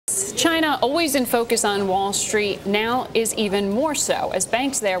China, always in focus on Wall Street, now is even more so, as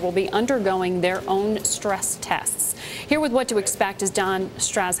banks there will be undergoing their own stress tests. Here with what to expect is Don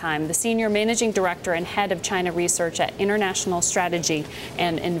Straszheim, the Senior Managing Director and Head of China Research at International Strategy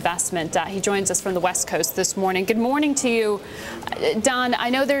and Investment. He joins us from the West Coast this morning. Good morning to you. Don, I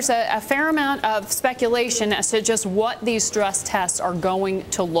know there's a fair amount of speculation as to just what these stress tests are going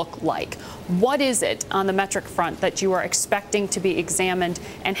to look like. What is it on the metric front that you are expecting to be examined,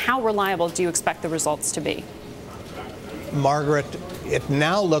 and how reliable do you expect the results to be? Margaret, it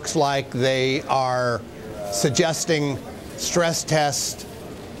now looks like they are suggesting stress tests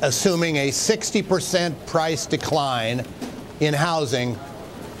assuming a 60% price decline in housing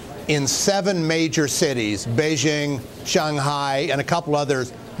in 7 major cities, Beijing, Shanghai, and a couple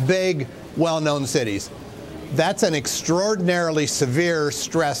others, big, well-known cities. That's an extraordinarily severe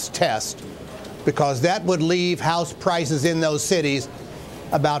stress test, because that would leave house prices in those cities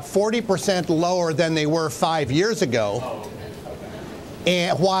about 40% lower than they were 5 years ago,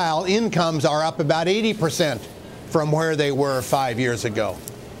 and while incomes are up about 80% from where they were 5 years ago.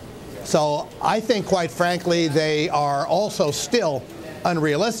 So I think, quite frankly, they are also still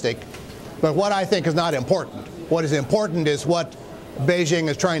unrealistic. But what I think is not important. What is important is what Beijing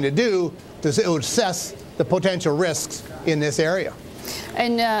is trying to do to assess the potential risks in this area.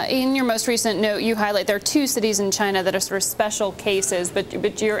 And in your most recent note, you highlight there are 2 cities in China that are sort of special cases,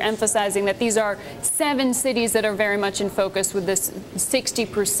 but you're emphasizing that these are 7 cities that are very much in focus with this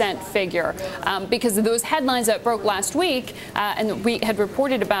 60% figure. Because of those headlines that broke last week, and we had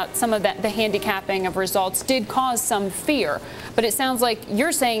reported about some of the handicapping of results, did cause some fear. But it sounds like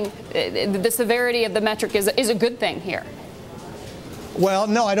you're saying the severity of the metric is a good thing here. Well,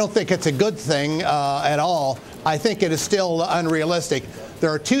 no, I don't think it's a good thing at all. I think it is still unrealistic.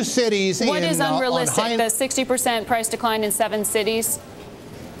 There are 2 cities. What is unrealistic? The 60% price decline in 7 cities?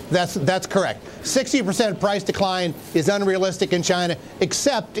 That's correct. 60% price decline is unrealistic in China,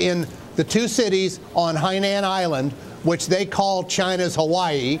 except in the 2 cities on Hainan Island, which they call China's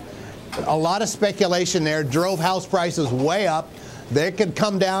Hawaii. A lot of speculation there drove house prices way up. They could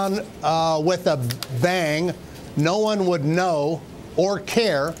come down with a bang. No one would know or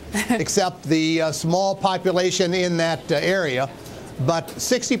care except the small population in that area. But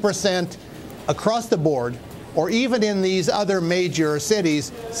 60% across the board, or even in these other major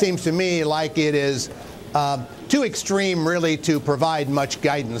cities, seems to me like it is too extreme really to provide much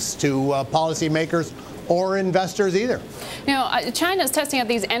guidance to policymakers or investors either. You know, China is testing out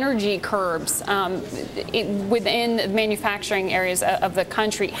these energy curbs within manufacturing areas of the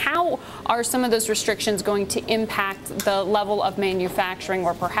country. How are some of those restrictions going to impact the level of manufacturing,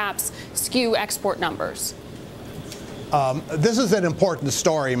 or perhaps skew export numbers? This is an important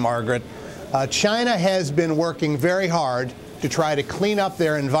story, Margaret. China has been working very hard to try to clean up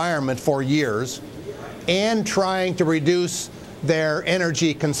their environment for years, and trying to reduce their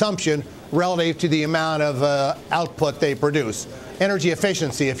energy consumption relative to the amount of output they produce. Energy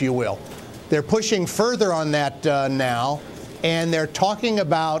efficiency, if you will. They're pushing further on that now, and they're talking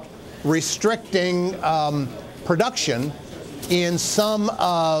about restricting production in some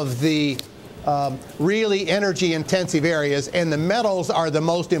of the really energy-intensive areas, and the metals are the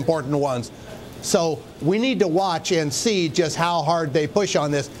most important ones. So we need to watch and see just how hard they push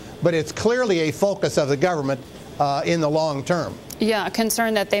on this, but it's clearly a focus of the government in the long term. Yeah, a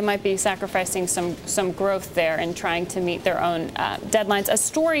concern that they might be sacrificing some growth there and trying to meet their own deadlines. A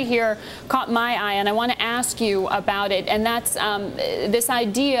story here caught my eye, and I want to ask you about it, and that's this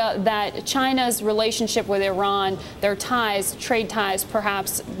idea that China's relationship with Iran, their ties, trade ties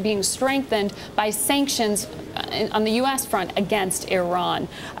perhaps being strengthened by sanctions on the U.S. front against Iran.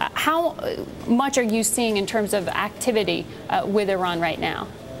 How much are you seeing in terms of activity with Iran right now?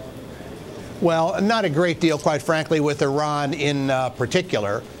 Well, not a great deal, quite frankly, with Iran in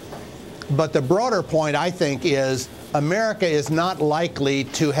particular. But the broader point, I think, is America is not likely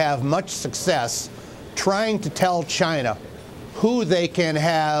to have much success trying to tell China who they can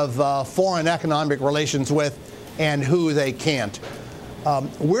have foreign economic relations with and who they can't.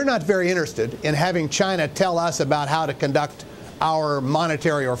 We're not very interested in having China tell us about how to conduct our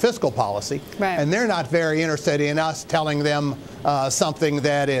monetary or fiscal policy, right. And they're not very interested in us telling them something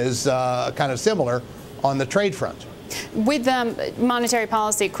that is kind of similar on the trade front. With monetary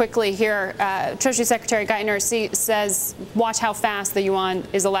policy, quickly here, Treasury Secretary Geithner says, watch how fast the yuan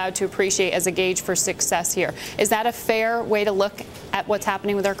is allowed to appreciate as a gauge for success here. Is that a fair way to look at what's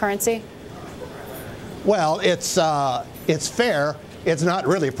happening with our currency? Well, it's fair. It's not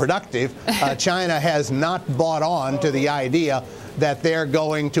really productive. China has not bought on to the idea that they're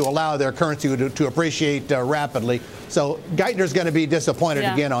going to allow their currency to appreciate rapidly. So Geithner's going to be disappointed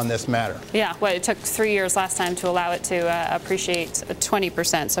again on this matter. Yeah, well, it took 3 years last time to allow it to appreciate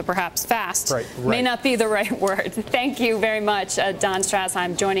 20%, so perhaps fast may not be the right word. Thank you very much, Don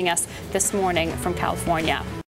Straszheim, joining us this morning from California.